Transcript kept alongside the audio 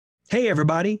Hey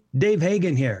everybody, Dave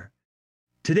Hagan here.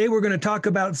 Today we're going to talk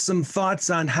about some thoughts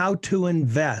on how to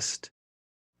invest.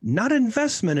 Not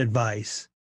investment advice,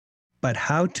 but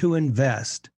how to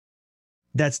invest.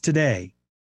 That's today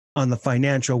on the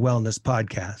Financial Wellness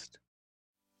Podcast.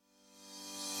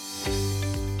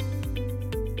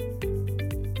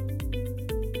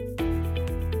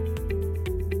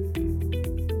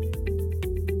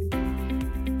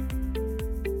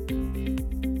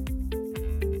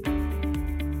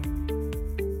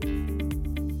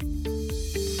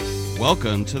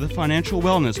 Welcome to the Financial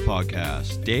Wellness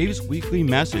Podcast, Dave's weekly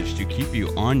message to keep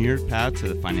you on your path to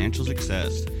the financial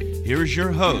success. Here is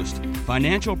your host,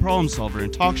 financial problem solver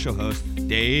and talk show host,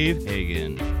 Dave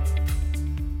Hagan.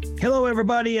 Hello,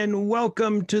 everybody, and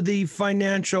welcome to the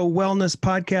Financial Wellness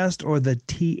Podcast, or the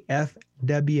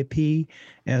TFWP,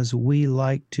 as we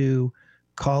like to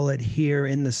call it here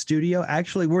in the studio.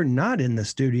 Actually, we're not in the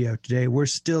studio today. We're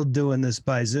still doing this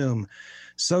by Zoom.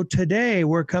 So today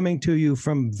we're coming to you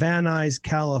from Van Nuys,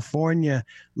 California,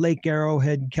 Lake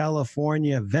Arrowhead,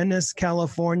 California, Venice,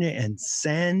 California, and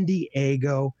San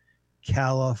Diego,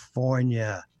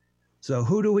 California. So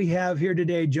who do we have here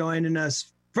today joining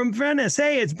us from Venice?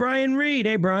 Hey, it's Brian Reed.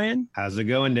 Hey, Brian. How's it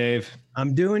going, Dave?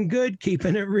 I'm doing good,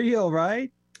 keeping it real,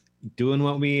 right? Doing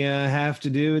what we have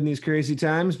to do in these crazy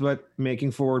times, but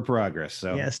making forward progress.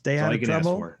 So yeah, stay out of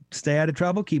trouble. Stay out of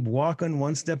trouble. Keep walking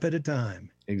one step at a time.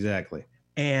 Exactly.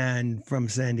 And from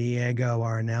San Diego,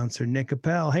 our announcer, Nick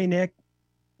Appel. Hey, Nick.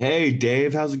 Hey,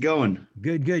 Dave. How's it going?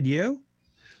 Good. You?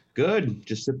 Good.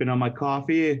 Just sipping on my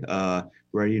coffee,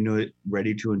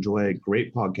 ready to enjoy a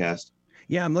great podcast.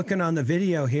 Yeah, I'm looking on the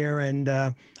video here, and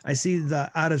I see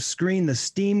the out of screen the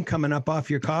steam coming up off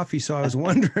your coffee. So I was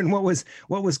wondering what was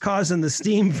causing the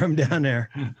steam from down there.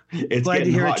 It's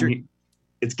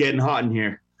getting hot in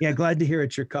here. Yeah, glad to hear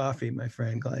it's your coffee, my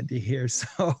friend. Glad to hear.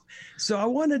 So I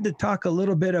wanted to talk a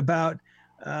little bit about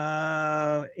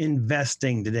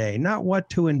investing today. Not what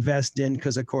to invest in,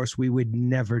 because of course we would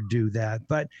never do that,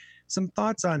 but some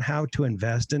thoughts on how to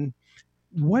invest. And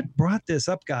what brought this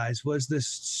up, guys, was this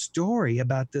story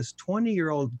about this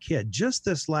 20-year-old kid just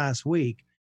this last week.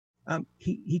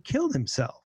 He killed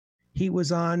himself. He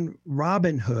was on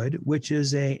Robinhood, which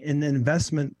is an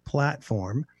investment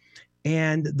platform.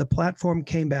 And the platform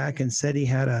came back and said he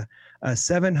had a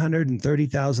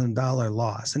 $730,000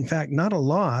 loss. In fact, not a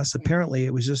loss. Apparently,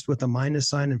 it was just with a minus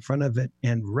sign in front of it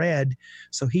and red.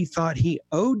 So he thought he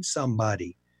owed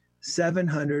somebody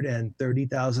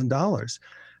 $730,000.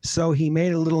 So he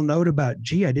made a little note about,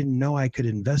 gee, I didn't know I could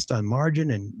invest on margin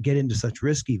and get into such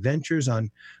risky ventures on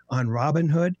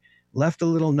Robinhood. Left a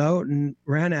little note and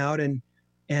ran out and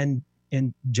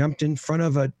jumped in front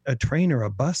of a train or a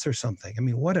bus or something. I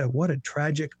mean, what a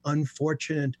tragic,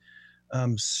 unfortunate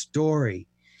story.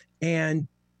 And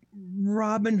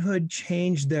Robinhood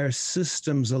changed their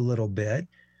systems a little bit.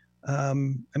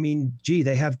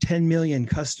 They have 10 million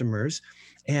customers,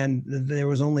 and there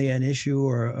was only an issue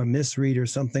or a misread or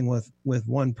something with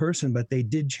one person, but they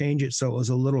did change it so it was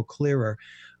a little clearer.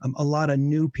 A lot of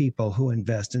new people who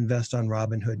invest on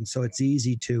Robinhood, and so it's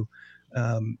easy to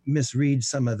misread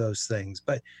some of those things.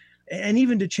 And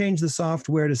even to change the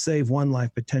software to save one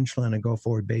life potential on a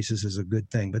go-forward basis is a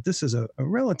good thing. But this is a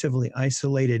relatively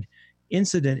isolated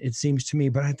incident, it seems to me,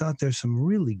 but I thought there's some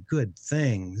really good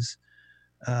things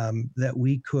that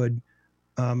we could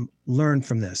learn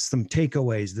from this, some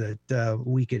takeaways that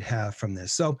we could have from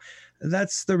this. So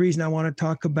that's the reason I want to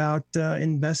talk about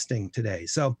investing today.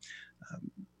 So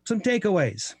some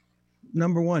takeaways.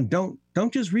 Number one, don't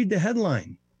just read the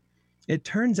headline. It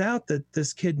turns out that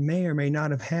this kid may or may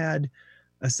not have had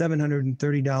a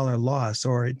 $730 loss,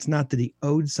 or it's not that he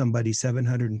owed somebody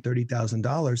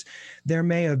 $730,000. There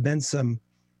may have been some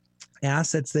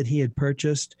assets that he had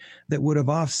purchased that would have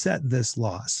offset this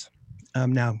loss.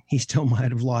 Now, he still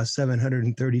might have lost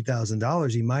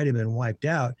 $730,000. He might have been wiped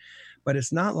out, but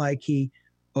it's not like he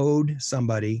owed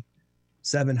somebody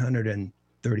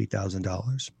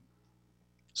 $730,000.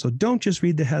 So don't just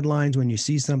read the headlines. When you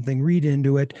see something, read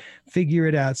into it, figure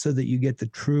it out so that you get the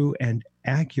true and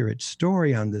accurate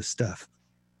story on this stuff.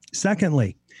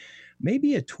 Secondly,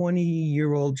 maybe a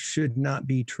 20-year-old should not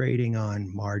be trading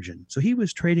on margin. So he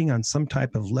was trading on some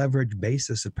type of leverage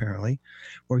basis, apparently,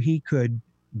 where he could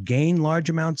gain large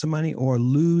amounts of money or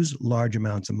lose large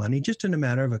amounts of money just in a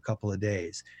matter of a couple of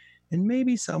days. And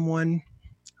maybe someone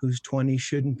who's 20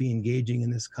 shouldn't be engaging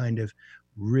in this kind of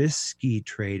risky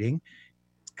trading.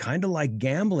 Kind of like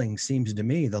gambling, seems to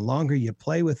me. The longer you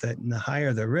play with it and the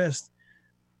higher the risk,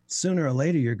 sooner or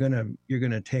later you're gonna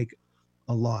take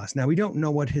a loss. Now, we don't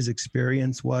know what his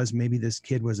experience was. Maybe this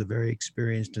kid was a very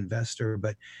experienced investor,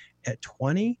 but at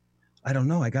 20, I don't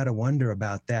know. I got to wonder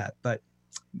about that. But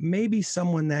maybe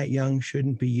someone that young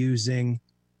shouldn't be using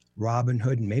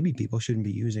Robinhood, and maybe people shouldn't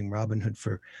be using Robinhood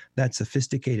for that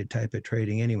sophisticated type of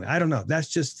trading anyway. I don't know. That's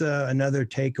just another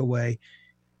takeaway,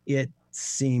 it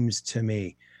seems to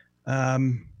me.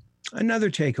 Another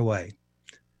takeaway: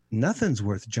 nothing's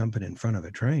worth jumping in front of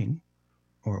a train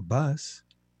or a bus.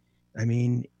 I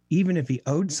mean, even if he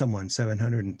owed someone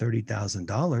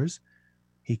 $730,000,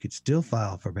 he could still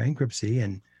file for bankruptcy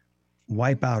and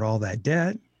wipe out all that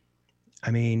debt.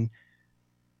 I mean,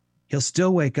 he'll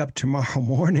still wake up tomorrow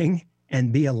morning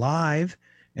and be alive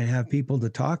and have people to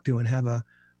talk to and have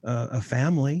a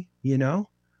family, you know?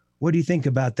 What do you think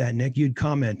about that, Nick? You'd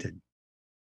commented.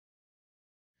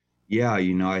 Yeah,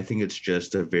 you know, I think it's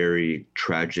just a very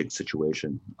tragic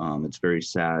situation. It's very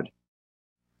sad.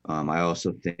 I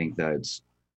also think that it's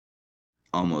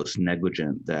almost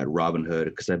negligent that Robinhood,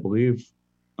 because I believe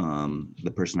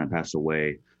the person that passed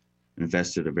away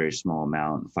invested a very small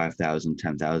amount, 5,000,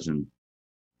 10,000.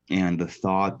 And the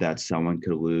thought that someone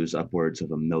could lose upwards of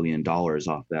 $1 million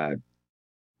off that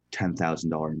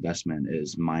 $10,000 investment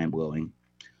is mind blowing.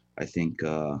 I think,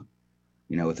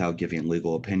 without giving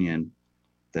legal opinion,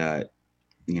 that,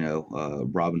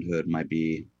 Robinhood might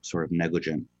be sort of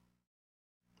negligent,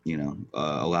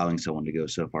 allowing someone to go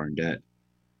so far in debt.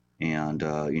 And,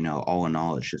 all in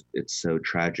all, it's so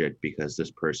tragic because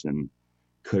this person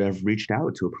could have reached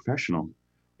out to a professional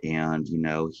and,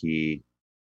 he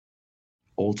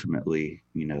ultimately,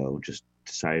 just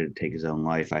decided to take his own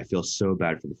life. I feel so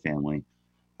bad for the family.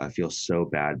 I feel so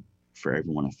bad for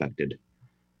everyone affected.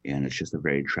 And it's just a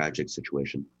very tragic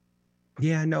situation.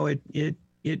 Yeah, no, it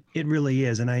really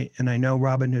is. And I know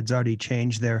Robinhood's already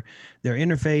changed their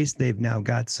interface. They've now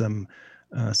got some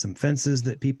fences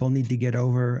that people need to get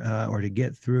over or to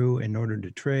get through in order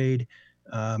to trade.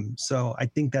 So I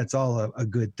think that's all a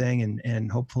good thing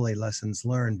and hopefully lessons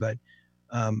learned, but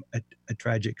a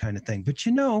tragic kind of thing. But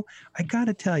I got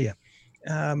to tell you,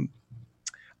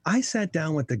 I sat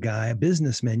down with a guy, a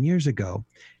businessman years ago,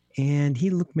 and he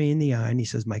looked me in the eye and he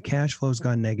says, my cash flow's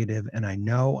gone negative and I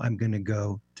know I'm going to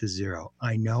go to zero.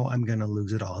 I know I'm going to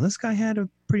lose it all. And this guy had a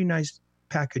pretty nice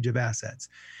package of assets.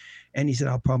 And he said,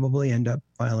 I'll probably end up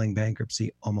filing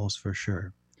bankruptcy almost for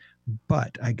sure.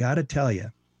 But I got to tell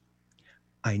you,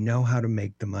 I know how to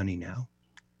make the money now.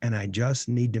 And I just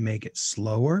need to make it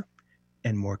slower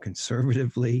and more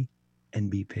conservatively and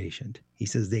be patient. He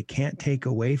says, they can't take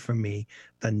away from me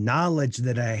the knowledge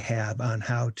that I have on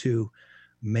how to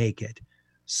make it.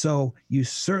 So you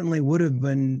certainly would have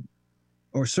been,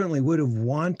 or certainly would have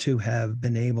want to have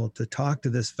been able to talk to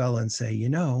this fellow and say,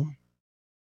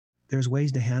 there's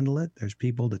ways to handle it. There's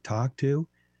people to talk to.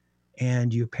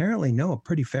 And you apparently know a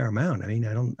pretty fair amount. I mean,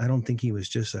 I don't think he was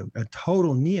just a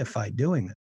total neophyte doing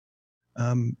it.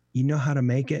 You know how to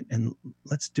make it, and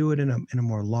let's do it in a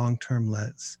more long-term,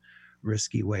 less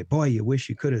risky way. Boy, you wish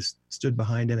you could have stood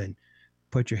behind him and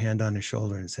put your hand on his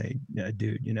shoulder and say,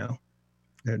 dude,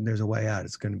 there's a way out.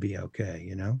 It's going to be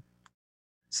okay,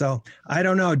 So I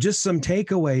don't know, just some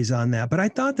takeaways on that. But I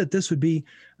thought that this would be,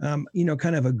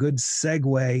 kind of a good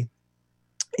segue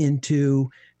into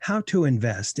how to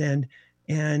invest and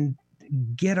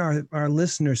get our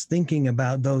listeners thinking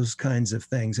about those kinds of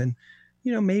things. And,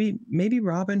 maybe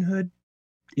Robinhood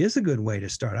is a good way to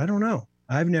start. I don't know.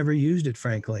 I've never used it,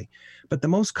 frankly. But the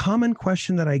most common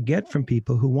question that I get from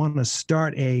people who want to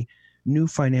start a new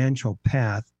financial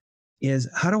path is,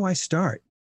 how do I start?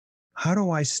 How do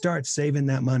I start saving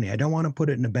that money? I don't want to put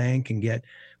it in a bank and get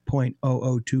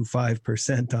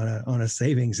 0.0025% on a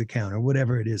savings account or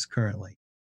whatever it is currently.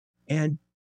 And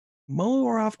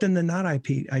more often than not, I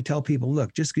tell people,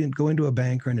 look, just go into a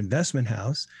bank or an investment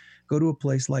house, go to a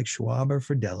place like Schwab or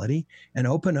Fidelity and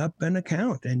open up an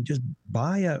account and just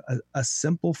buy a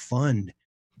simple fund.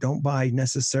 Don't buy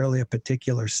necessarily a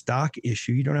particular stock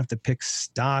issue. You don't have to pick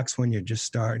stocks when you're just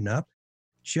starting up.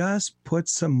 Just put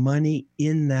some money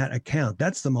in that account.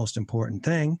 That's the most important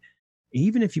thing.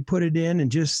 Even if you put it in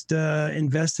and just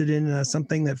invest it in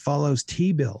something that follows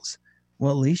T-bills,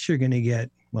 well, at least you're going to get,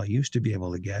 used to be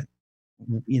able to get,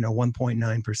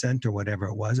 1.9% or whatever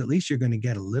it was. At least you're going to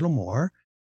get a little more.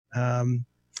 And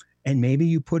maybe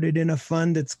you put it in a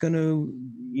fund that's going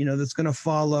to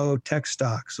follow tech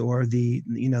stocks or the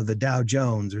Dow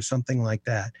Jones or something like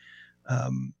that.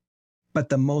 But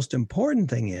the most important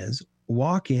thing is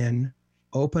walk in,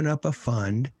 open up a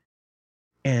fund,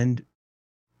 and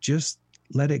just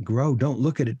let it grow. Don't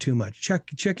look at it too much.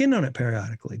 Check in on it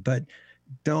periodically, but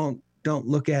don't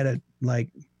look at it like,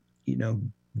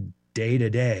 day to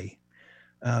day.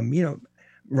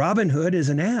 Robinhood is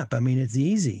an app. I mean, it's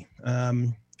easy.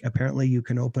 Apparently you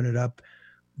can open it up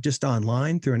just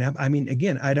online through an app. I mean,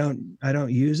 again, I don't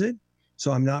use it,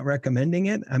 so I'm not recommending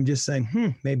it. I'm just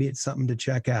saying, maybe it's something to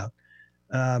check out.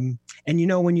 And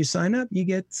when you sign up, you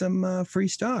get some free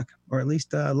stock, or at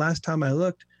least last time I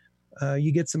looked,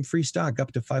 you get some free stock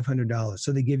up to $500.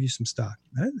 So they give you some stock.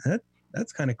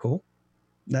 That's kind of cool.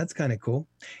 That's kind of cool.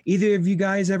 Either of you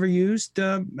guys ever used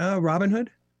Robinhood?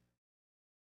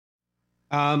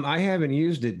 I haven't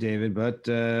used it, David, but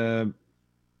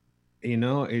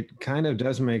it kind of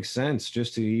does make sense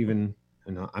just to even,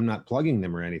 I'm not plugging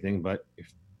them or anything, but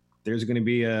if there's going to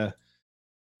be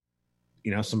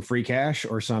some free cash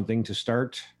or something to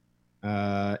start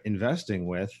investing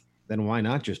with, then why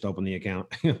not just open the account,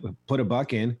 put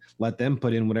 $1 in, let them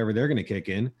put in whatever they're going to kick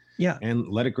in, and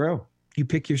let it grow. You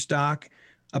pick your stock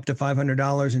up to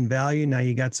 $500 in value. Now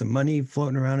you got some money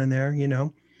floating around in there,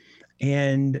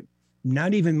 and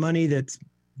not even money that's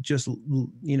just,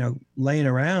 laying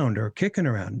around or kicking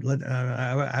around.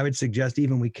 I would suggest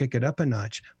even we kick it up a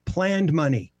notch. Planned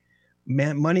money,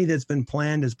 money that's been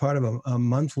planned as part of a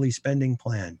monthly spending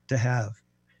plan to have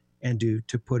and to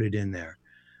put it in there.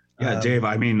 Yeah, Dave,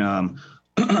 I mean, I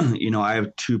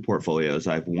have 2 portfolios.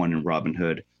 I have one in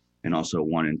Robinhood and also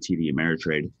one in TD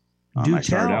Ameritrade. Do I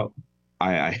started tell. out,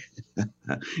 I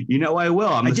will.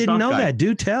 I didn't know that.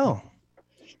 Do tell.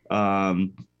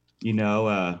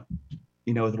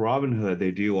 With Robinhood, they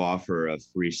do offer a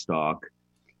free stock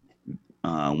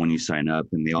when you sign up,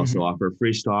 and they also offer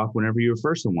free stock whenever you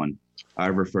refer someone.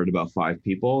 I've referred about 5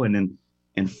 people, and then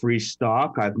in free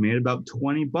stock, I've made about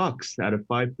 $20 out of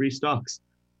 5 free stocks.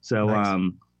 So,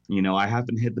 nice. I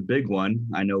haven't hit the big one.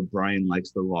 I know Brian likes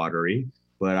the lottery,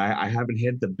 but I haven't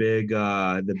hit the big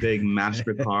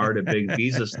MasterCard, a big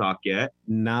Visa stock yet.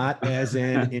 Not as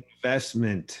an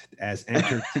investment, as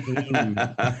entertainment.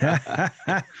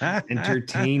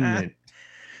 Entertainment.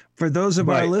 For those of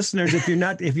our listeners, if you're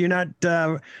not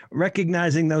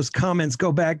recognizing those comments,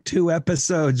 go back 2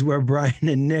 episodes where Brian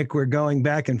and Nick were going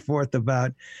back and forth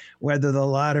about whether the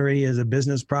lottery is a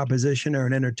business proposition or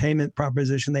an entertainment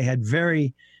proposition. They had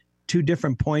 2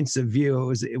 different points of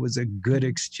view. It was a good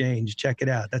exchange. Check it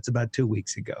out. That's about 2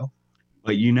 weeks ago.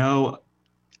 But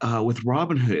with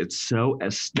Robinhood, it's so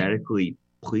aesthetically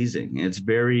pleasing. It's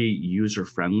very user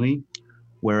friendly,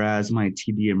 whereas my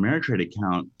TD Ameritrade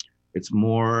account, it's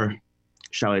more,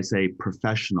 shall I say,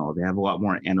 professional. They have a lot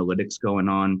more analytics going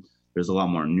on. There's a lot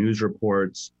more news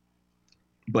reports,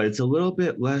 but it's a little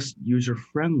bit less user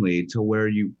friendly to where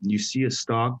you see a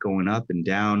stock going up and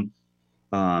down.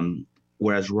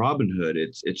 Whereas Robinhood,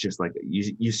 it's just like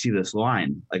you see this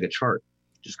line, like a chart,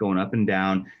 just going up and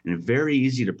down, and very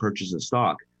easy to purchase a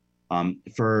stock.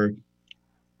 For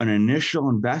an initial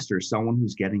investor, someone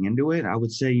who's getting into it, I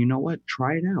would say, you know what,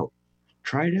 try it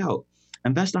out.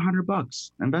 Invest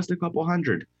 $100, invest a couple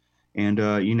hundred. And,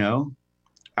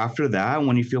 after that,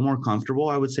 when you feel more comfortable,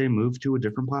 I would say move to a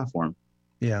different platform.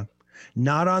 Yeah.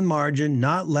 Not on margin,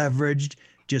 not leveraged.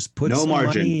 Just put some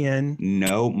money in.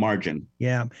 No margin.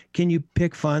 Yeah. Can you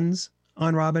pick funds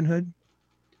on Robinhood?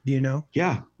 Do you know?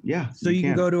 Yeah. So you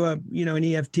can go to an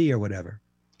EFT or whatever.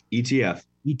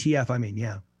 ETF, I mean,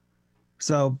 yeah.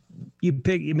 So you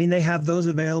pick, they have those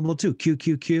available too.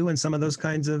 QQQ and some of those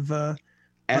kinds of funds.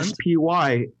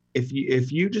 SPY. If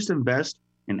you just invest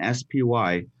in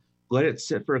SPY, let it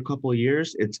sit for a couple of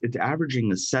years, it's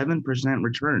averaging a 7%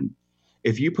 return.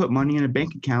 If you put money in a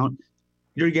bank account,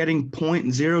 you're getting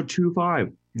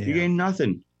 0.025. Yeah. You're getting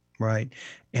nothing. Right.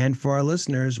 And for our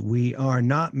listeners, we are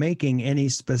not making any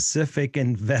specific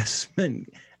investment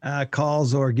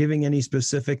calls or giving any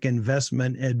specific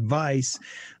investment advice.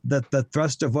 The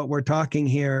thrust of what we're talking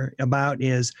here about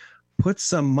is put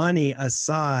some money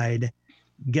aside,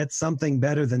 get something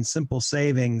better than simple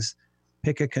savings,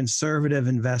 pick a conservative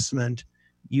investment.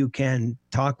 You can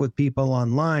talk with people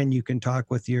online. You can talk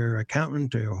with your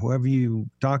accountant or whoever you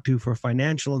talk to for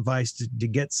financial advice to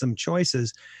get some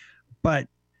choices. But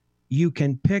you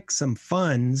can pick some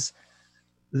funds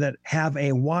that have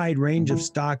a wide range of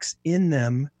stocks in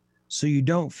them, so you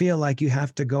don't feel like you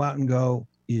have to go out and go,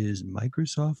 is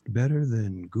Microsoft better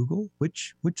than Google?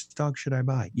 Which stock should I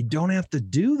buy? You don't have to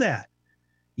do that.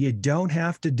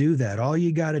 All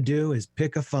you got to do is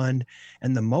pick a fund.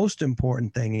 And the most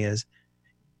important thing is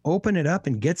open it up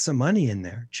and get some money in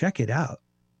there. Check it out.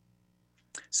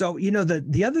 So,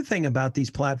 the other thing about these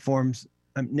platforms,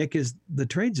 Nick, is the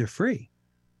trades are free.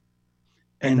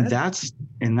 And that's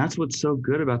what's so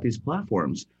good about these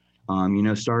platforms.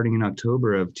 Starting in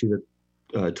October of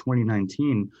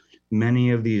 2019,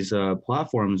 many of these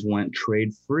platforms went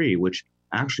trade free, which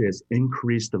actually has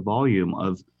increased the volume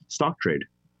of stock trade.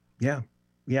 Yeah.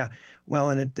 Yeah. Well,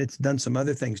 and it's done some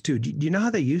other things too. Do you know how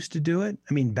they used to do it?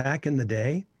 I mean, back in the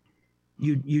day,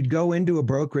 you'd go into a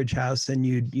brokerage house and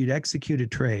you'd execute a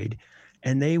trade,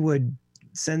 and they would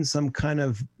send some kind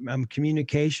of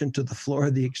communication to the floor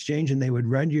of the exchange, and they would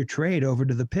run your trade over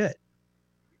to the pit,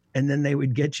 and then they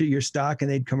would get you your stock,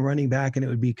 and they'd come running back, and it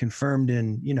would be confirmed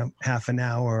in half an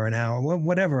hour or an hour,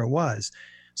 whatever it was.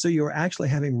 So you were actually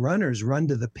having runners run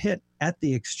to the pit at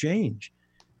the exchange.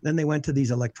 Then they went to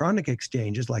these electronic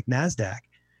exchanges like NASDAQ,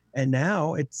 and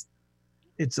now it's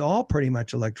all pretty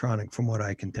much electronic from what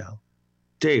I can tell.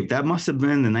 Dave, that must have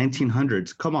been the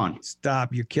 1900s. Come on.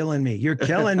 Stop. You're killing me. You're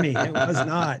killing me. It was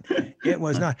not. It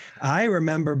was not. I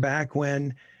remember back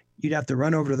when you'd have to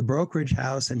run over to the brokerage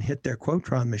house and hit their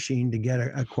Quotron machine to get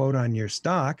a quote on your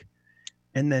stock.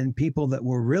 And then people that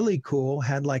were really cool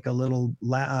had like a little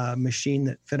machine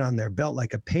that fit on their belt,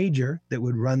 like a pager that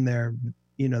would run their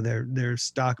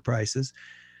stock prices.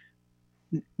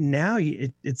 Now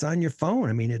it's on your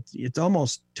phone. I mean, it's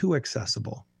almost too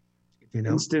accessible.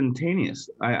 Instantaneous.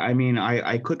 I mean,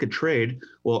 I click a trade.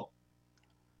 Well,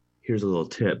 here's a little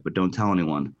tip, but don't tell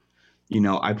anyone.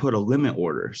 I put a limit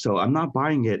order, so I'm not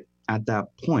buying it at that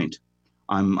point.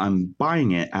 I'm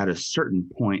buying it at a certain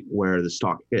point where the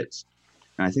stock hits,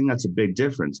 and I think that's a big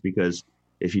difference, because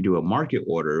if you do a market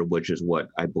order, which is what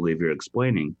I believe you're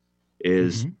explaining,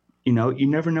 is you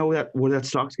never know where that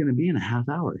stock's going to be in a half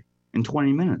hour, in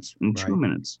 20 minutes, in 2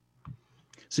 minutes.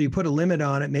 So you put a limit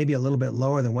on it, maybe a little bit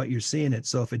lower than what you're seeing it.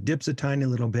 So if it dips a tiny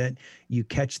little bit, you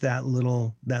catch that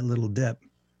little dip.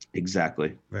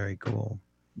 Exactly. Very cool.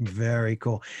 Very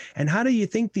cool. And how do you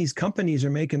think these companies are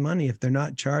making money if they're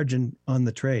not charging on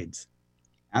the trades?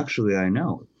 Actually, I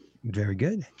know. Very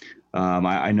good.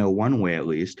 I know one way at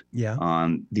least. Yeah.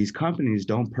 These companies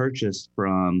don't purchase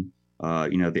from,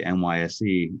 the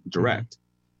NYSE direct.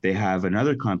 They have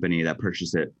another company that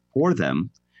purchases it for them.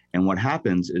 And what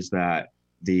happens is that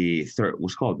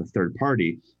what's called the third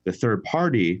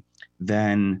party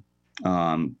then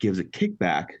gives a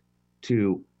kickback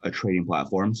to a trading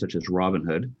platform such as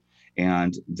Robinhood,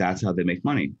 and that's how they make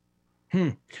money.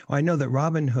 Well, I know that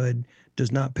Robinhood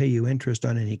does not pay you interest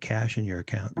on any cash in your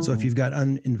account. So if you've got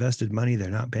uninvested money,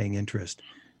 they're not paying interest.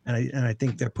 And I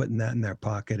think they're putting that in their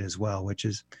pocket as well, which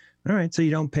is all right. So you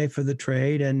don't pay for the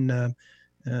trade, and now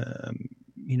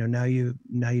you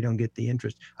don't get the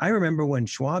interest. I remember when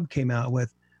Schwab came out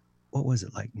with, what was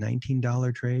it, like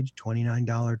 $19 trades,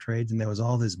 $29 trades, and there was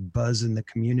all this buzz in the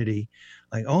community,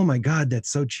 like, oh my God, that's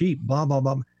so cheap, blah blah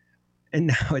blah. And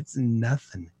now it's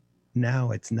nothing.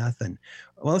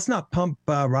 Well, let's not pump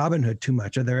Robinhood too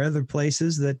much. Are there other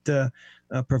places that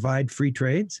provide free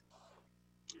trades?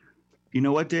 You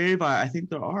know what, Dave? I think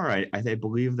there are. I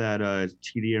believe that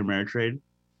TD Ameritrade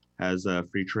has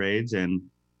free trades, and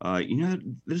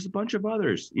there's a bunch of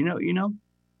others.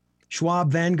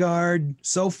 Schwab, Vanguard,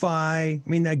 SoFi. I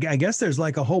mean, I guess there's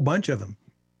like a whole bunch of them.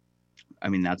 I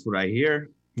mean, that's what I hear.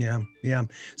 Yeah.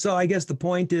 So I guess the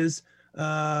point is,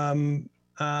 the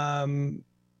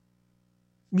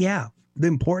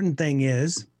important thing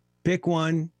is pick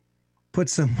one, put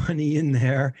some money in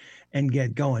there, and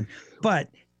get going. But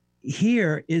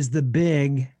here is the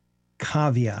big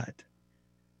caveat.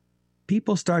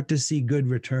 People start to see good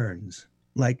returns.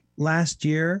 Like last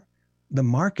year, the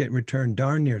market returned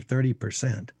darn near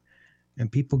 30%,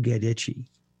 and people get itchy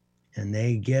and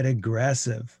they get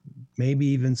aggressive. Maybe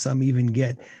even some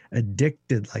get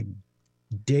addicted, like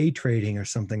day trading or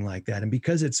something like that. And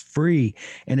because it's free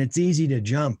and it's easy to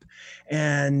jump,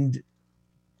 and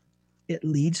it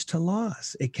leads to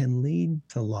loss. It can lead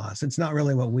to loss. It's not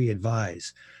really what we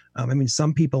advise.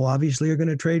 Some people obviously are going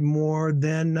to trade more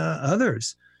than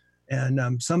others.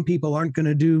 And some people aren't going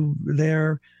to do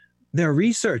their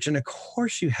research. And of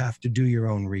course you have to do your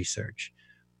own research.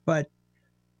 But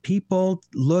people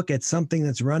look at something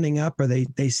that's running up, or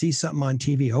they see something on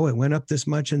TV. Oh, it went up this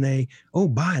much, and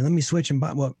buy, let me switch and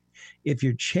buy. Well, if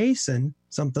you're chasing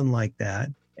something like that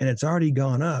and it's already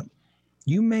gone up,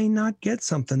 you may not get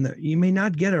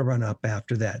a run up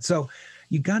after that. So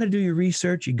you got to do your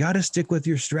research. You got to stick with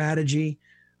your strategy.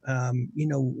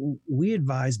 We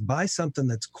advise buy something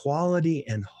that's quality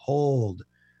and hold.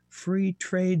 Free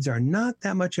trades are not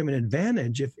that much of an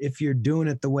advantage if you're doing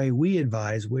it the way we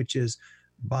advise, which is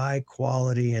buy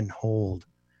quality and hold.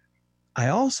 I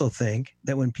also think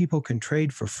that when people can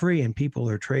trade for free, and people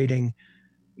are trading,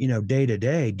 day to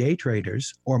day, day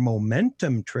traders or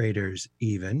momentum traders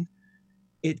even,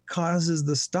 it causes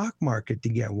the stock market to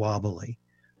get wobbly.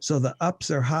 So the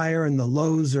ups are higher and the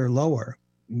lows are lower.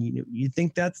 You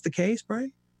think that's the case,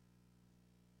 Brian?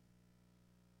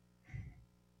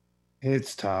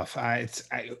 It's tough.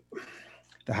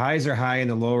 The highs are high and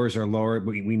the lowers are lower,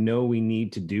 but we know we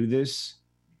need to do this.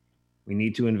 We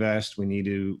need to invest. We need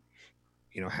to,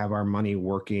 have our money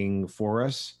working for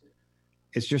us.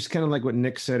 It's just kind of like what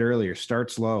Nick said earlier,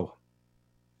 start slow.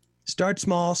 Start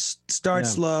small, start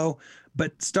slow,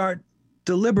 but start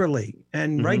deliberately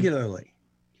and regularly.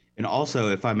 And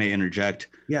also, if I may interject.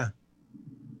 Yeah.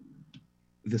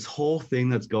 This whole thing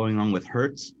that's going on with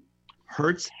Hertz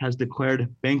has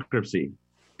declared bankruptcy.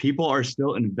 People are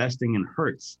still investing in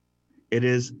Hertz. It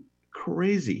is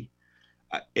crazy.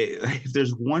 If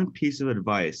there's one piece of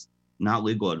advice, not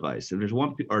legal advice, if there's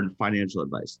one or financial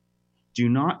advice, do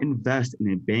not invest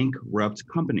in a bankrupt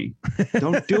company.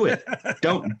 Don't do it.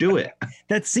 Don't do it.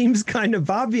 That seems kind of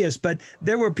obvious, but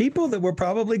there were people that were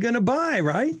probably going to buy,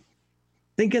 right?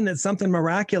 Thinking that something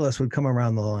miraculous would come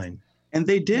around the line. And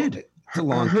they did. It's a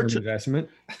long-term investment.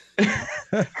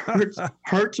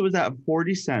 Hertz was at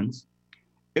 40 cents.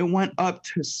 It went up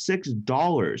to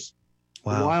 $6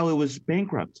 while it was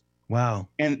bankrupt. Wow.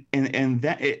 And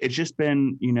that it's just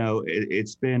been,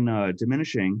 it's been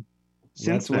diminishing.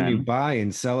 That's when you buy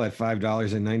and sell at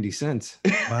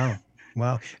 $5.90.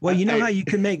 Wow. Well, you know how you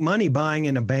can make money buying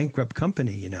in a bankrupt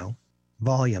company,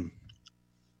 volume.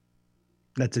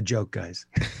 That's a joke, guys.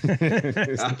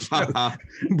 Joke.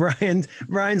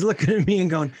 Brian's looking at me and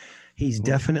going, he's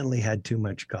definitely had too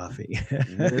much coffee.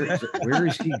 Where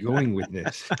is he going with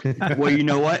this? Well, you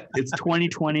know what? It's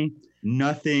 2020.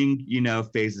 Nothing,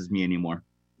 phases me anymore.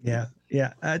 Yeah,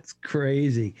 that's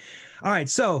crazy. All right,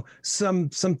 so some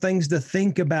things to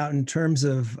think about in terms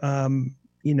of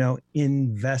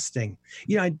investing.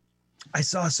 I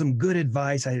saw some good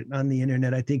advice on the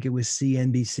internet. I think it was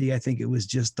CNBC. I think it was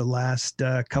just the last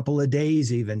couple of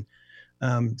days even.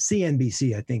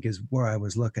 CNBC, I think, is where I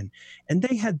was looking. And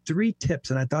they had 3 tips,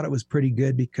 and I thought it was pretty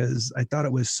good because I thought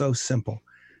it was so simple.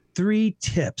 3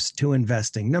 tips to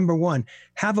investing. Number 1,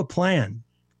 have a plan.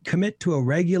 Commit to a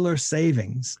regular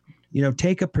savings.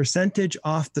 Take a percentage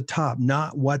off the top,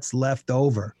 not what's left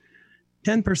over.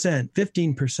 10%,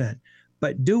 15%,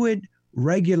 but do it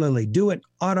regularly. Do it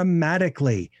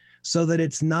automatically so that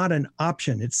it's not an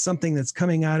option. It's something that's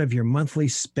coming out of your monthly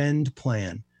spend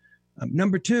plan.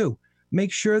 Number 2,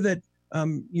 make sure that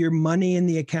your money in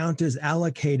the account is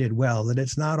allocated well, that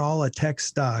it's not all a tech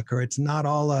stock or it's not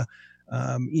all a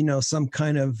some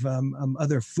kind of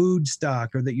other food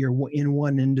stock, or that you're in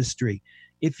one industry.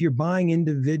 If you're buying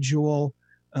individual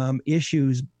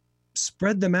issues,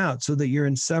 spread them out so that you're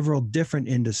in several different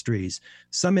industries.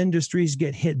 Some industries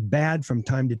get hit bad from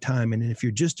time to time. And if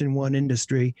you're just in one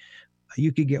industry,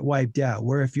 you could get wiped out.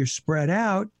 Where if you're spread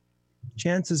out,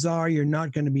 chances are you're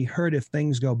not going to be hurt if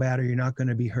things go bad, or you're not going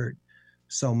to be hurt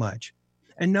so much.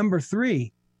 And number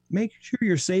 3, make sure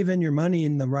you're saving your money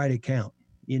in the right account.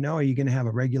 Are you going to have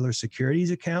a regular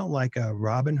securities account like a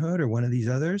Robinhood or one of these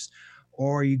others?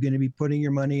 Or are you going to be putting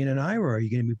your money in an IRA? Or are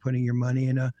you going to be putting your money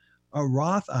in a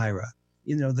Roth IRA?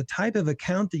 The type of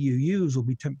account that you use will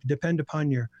depend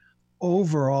upon your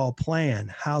overall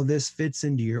plan, how this fits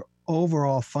into your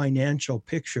overall financial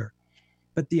picture.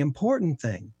 But the important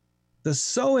thing, the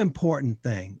so important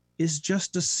thing, is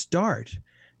just to start,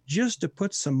 just to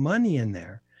put some money in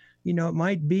there. It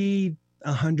might be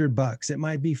 $100, it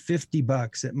might be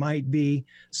 $50, it might be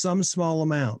some small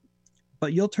amount,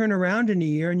 but you'll turn around in a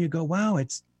year and you go, wow,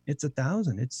 it's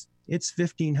 $1,000, it's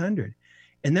 $1,500.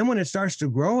 And then when it starts to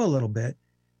grow a little bit,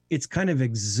 it's kind of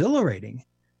exhilarating.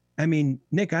 I mean,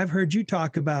 Nick, I've heard you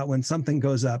talk about when something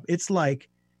goes up, it's like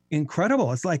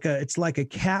incredible. It's like a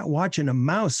cat watching a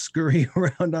mouse scurry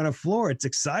around on a floor. It's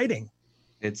exciting.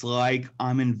 It's like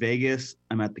I'm in Vegas,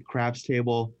 I'm at the craps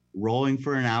table, rolling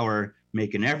for an hour,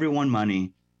 making everyone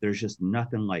money. There's just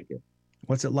nothing like it.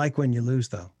 What's it like when you lose,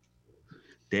 though?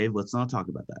 Dave, let's not talk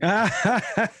about that.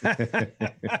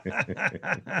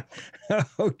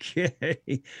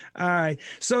 Okay. All right.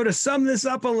 So to sum this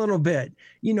up a little bit,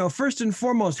 first and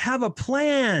foremost, have a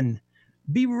plan.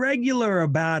 Be regular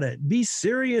about it. Be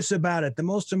serious about it. The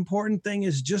most important thing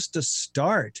is just to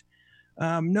start.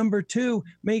 Number 2,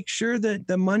 make sure that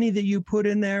the money that you put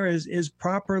in there is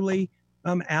properly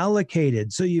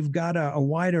allocated. So you've got a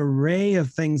wide array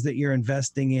of things that you're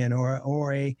investing in,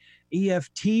 or a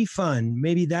EFT fund.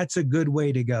 Maybe that's a good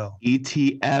way to go.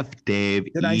 ETF,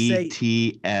 Dave. Did I say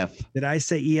ETF? Did I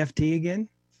say EFT again?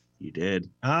 You did.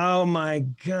 Oh my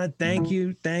God. Thank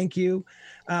you. Thank you.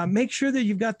 Make sure that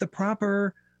you've got the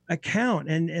proper account,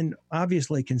 and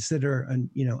obviously consider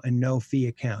a no fee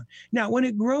account. Now, when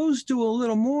it grows to a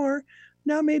little more,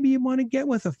 now maybe you want to get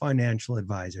with a financial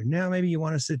advisor. Now maybe you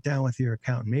want to sit down with your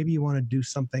accountant. Maybe you want to do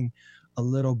something a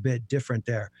little bit different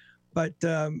there. But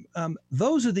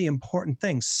those are the important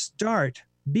things. Start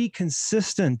be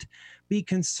consistent, be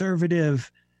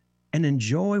conservative, and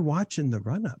enjoy watching the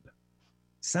run up.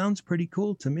 Sounds pretty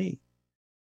cool to me.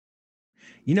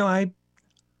 I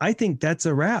think that's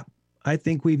a wrap. I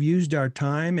think we've used our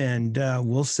time, and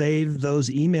we'll save those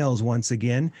emails once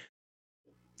again.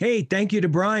 Hey, thank you to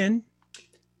Brian.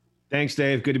 Thanks,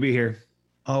 Dave. Good to be here.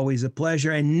 Always a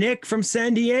pleasure. And Nick from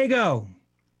San Diego.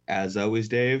 As always,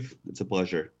 Dave, it's a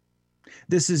pleasure.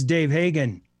 This is Dave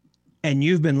Hagan, and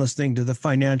you've been listening to the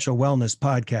Financial Wellness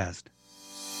Podcast.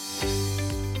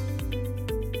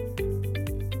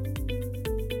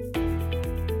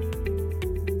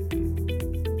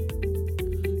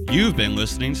 You've been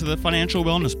listening to the Financial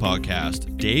Wellness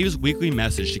Podcast, Dave's weekly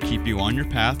message to keep you on your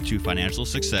path to financial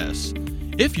success.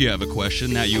 If you have a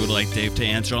question that you would like Dave to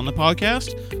answer on the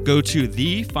podcast, go to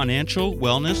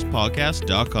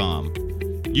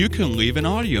thefinancialwellnesspodcast.com. You can leave an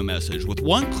audio message with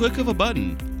one click of a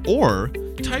button, or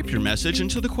type your message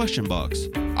into the question box.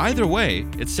 Either way,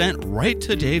 it's sent right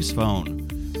to Dave's phone.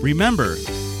 Remember,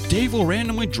 Dave will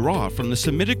randomly draw from the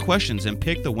submitted questions and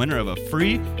pick the winner of a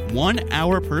free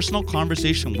 1-hour personal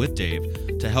conversation with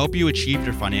Dave to help you achieve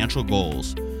your financial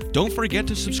goals. Don't forget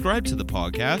to subscribe to the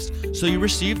podcast so you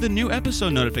receive the new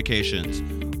episode notifications,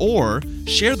 or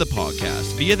share the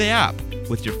podcast via the app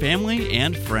with your family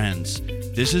and friends.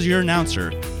 This is your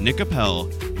announcer, Nick Appel,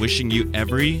 wishing you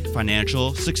every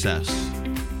financial success.